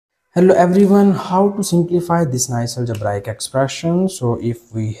Hello everyone, how to simplify this nice algebraic expression. So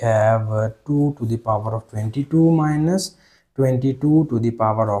if we have 2 to the power of 22 minus 22 to the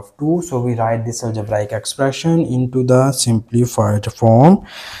power of 2, so we write this algebraic expression into the simplified form.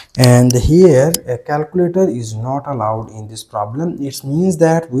 And here a calculator is not allowed in this problem. It means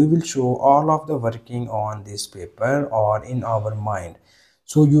that we will show all of the working on this paper or in our mind.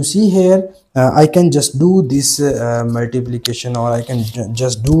 So you see here I can just do this multiplication, or I can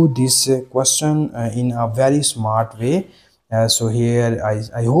just do this question in a very smart way. So here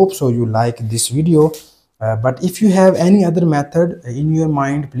I hope so you like this video, but if you have any other method in your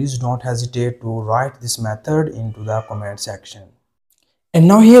mind, please don't hesitate to write this method into the comment section. And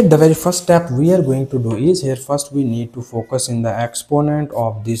now here the very first step we are going to do is, here first we need to focus in the exponent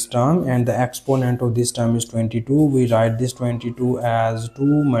of this term, and the exponent of this term is 22. We write this 22 as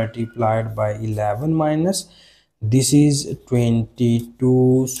 2 multiplied by 11 minus this is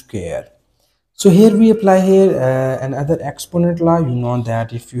 22 square. So here we apply here another exponent law. You know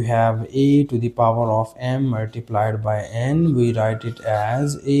that if you have a to the power of m multiplied by n, we write it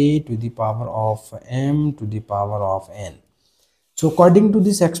as a to the power of m to the power of n. So according to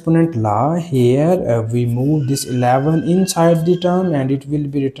this exponent law, here we move this 11 inside the term, and it will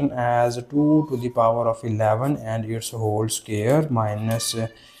be written as 2 to the power of 11 and its whole square minus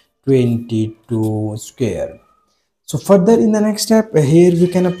 22 square. So further in the next step, here we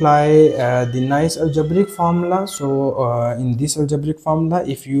can apply the nice algebraic formula. So in this algebraic formula,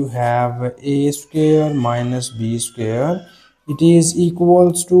 if you have a square minus b square, it is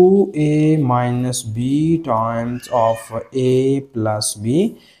equals to a minus b times of a plus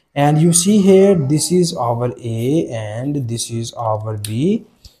b. And you see here, this is our a and this is our b.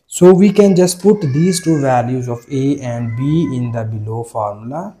 So we can just put these two values of a and b in the below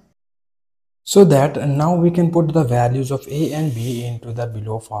formula, so that now we can put the values of a and b into the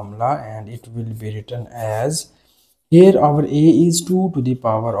below formula, and it will be written as, here our a is 2 to the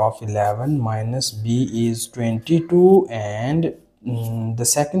power of 11 minus b is 22, and the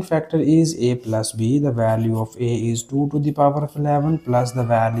second factor is a plus b. The value of a is 2 to the power of 11 plus the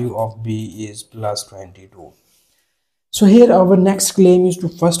value of b is plus 22. So here our next claim is to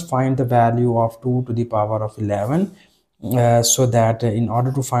first find the value of 2 to the power of 11. So that in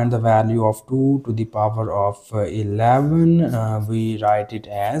order to find the value of 2 to the power of 11, we write 2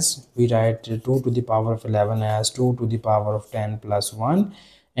 to the power of 11 as 2 to the power of 10 plus 1,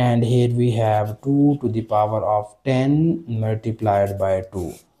 and here we have 2 to the power of 10 multiplied by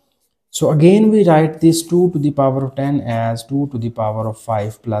 2. So again we write this 2 to the power of 10 as 2 to the power of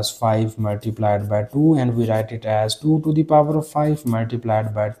 5 plus 5 multiplied by 2, and we write it as 2 to the power of 5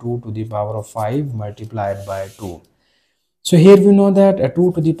 multiplied by 2 to the power of 5 multiplied by 2. So here we know that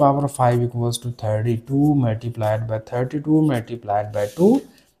 2 to the power of 5 equals to 32 multiplied by 32 multiplied by 2.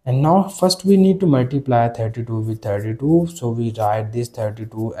 And now first we need to multiply 32 with 32. So we write this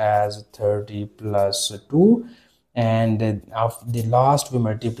 32 as 30 plus 2. And of the last we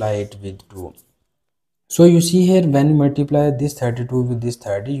multiply it with 2. So you see here, when you multiply this 32 with this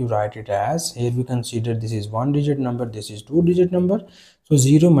 30, you write it as, here we consider this is 1-digit number, this is 2-digit number. So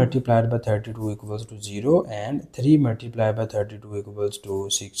 0 multiplied by 32 equals to 0, and 3 multiplied by 32 equals to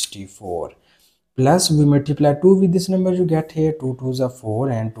 64. Plus we multiply 2 with this number, you get here 2 2s are 4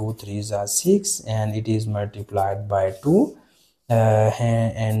 and 2 3s are 6, and it is multiplied by 2.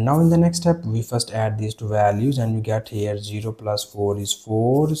 And now in the next step we first add these two values, and we get here 0 plus 4 is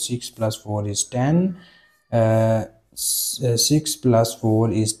 4, 6 plus 4 is 10, 6 plus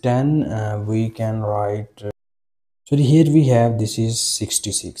 4 is 10. We can write, so here we have, this is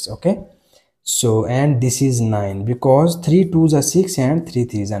 66. Okay, so and this is 9, because 3 2s are 6 and 3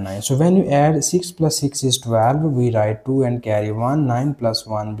 3s are 9. So when you add 6 plus 6 is 12, we write 2 and carry 1. 9 plus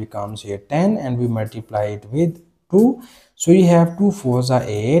 1 becomes here 10, and we multiply it with 2. So you have 2 4s are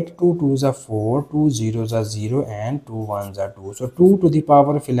 8, 2 2s are 4, 2 0s are 0, and 2 1s are 2. So 2 to the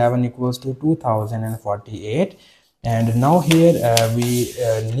power of 11 equals to 2048. And now here we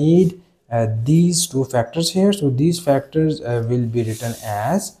need these two factors here. So these factors will be written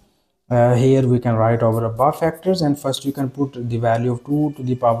as, here we can write our above factors, and first you can put the value of 2 to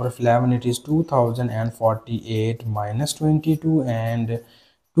the power of 11. It is 2048 minus 22, and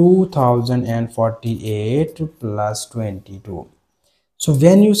 2048 plus 22. So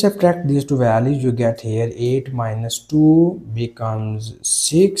when you subtract these two values, you get here 8 minus 2 becomes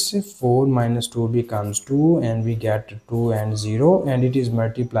 6, 4 minus 2 becomes 2, and we get 2 and 0, and it is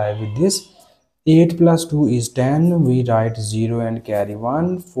multiplied with this. 8 plus 2 is 10, we write 0 and carry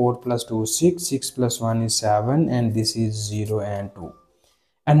 1. 4 plus 2 is 6, 6 plus 1 is 7, and this is 0 and 2.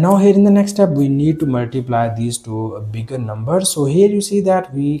 And now here in the next step we need to multiply these two bigger numbers. So here you see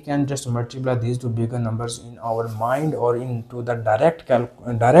that we can just multiply these two bigger numbers in our mind or into the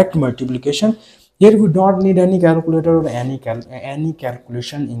direct multiplication. Here we don't need any calculator or any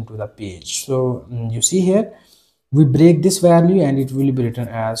calculation into the page. So you see here we break this value and it will be written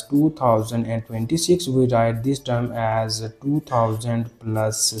as 2026. We write this term as 2000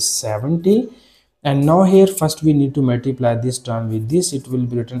 plus 70. And now here first we need to multiply this term with this. It will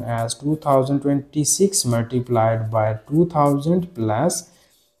be written as 2026 multiplied by 2000 plus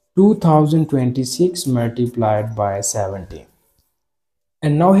 2026 multiplied by 70.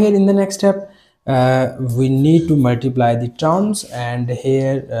 And now here in the next step we need to multiply the terms, and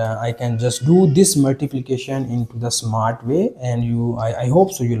here I can just do this multiplication into the smart way, and I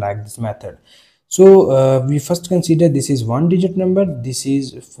hope so you like this method. So we first consider this is one digit number, this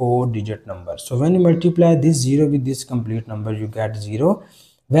is four digit number. So when you multiply this 0 with this complete number you get 0.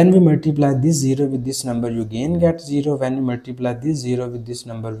 When we multiply this 0 with this number you again get 0. When we multiply this 0 with this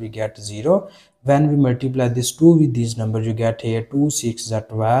number we get 0. When we multiply this 2 with this number you get here 2 6 are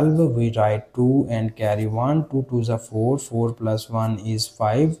 12. We write 2 and carry 1. 2 2s are 4. 4 plus 1 is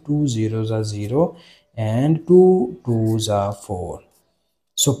 5. 2 zeros are 0 and 2 2s are 4.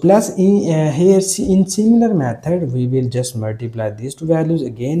 So plus here in similar method we will just multiply these two values.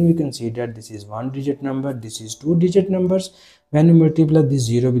 Again we consider this is one digit number, this is two digit numbers. When we multiply this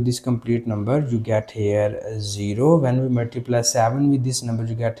 0 with this complete number you get here 0. When we multiply 7 with this number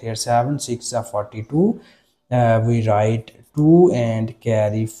you get here 7. 6 are 42. We write 2 and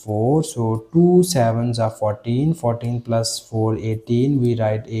carry 4. So 2 7s are 14. 14 plus 4 18. We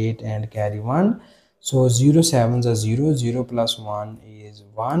write 8 and carry 1. So 0 7s are 0. 0 plus 1 is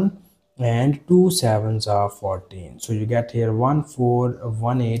 1 and 2 7s are 14. So you get here 1 4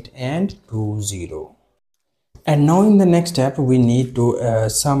 1 8 and 2 0. And now in the next step we need to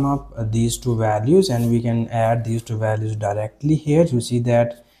sum up these two values, and we can add these two values directly here. You see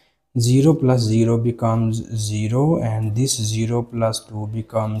that 0 plus 0 becomes 0, and this 0 plus 2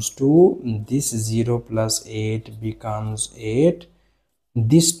 becomes 2. This 0 plus 8 becomes 8.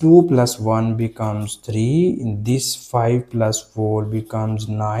 This 2 plus 1 becomes 3. This 5 plus 4 becomes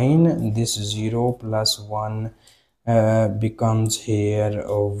 9. This 0 plus 1 becomes here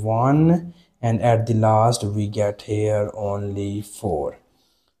 1, and at the last we get here only 4.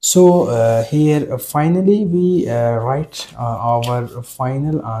 So here finally we write our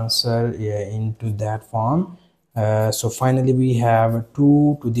final answer into that form. So finally we have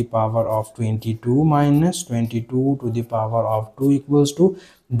 2 to the power of 22 minus 22 to the power of 2 equals to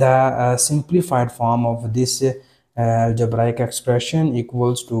the simplified form of this algebraic expression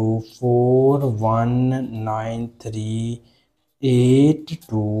equals to 4 1 9 3 8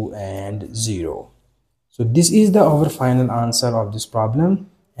 2 and 0. So this is our final answer of this problem,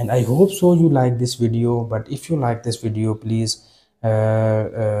 and I hope so you like this video. But if you like this video, please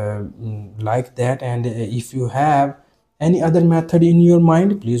like that, and if you have any other method in your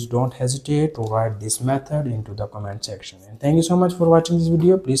mind, please don't hesitate to write this method into the comment section. And thank you so much for watching this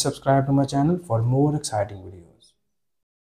video. Please subscribe to my channel for more exciting videos.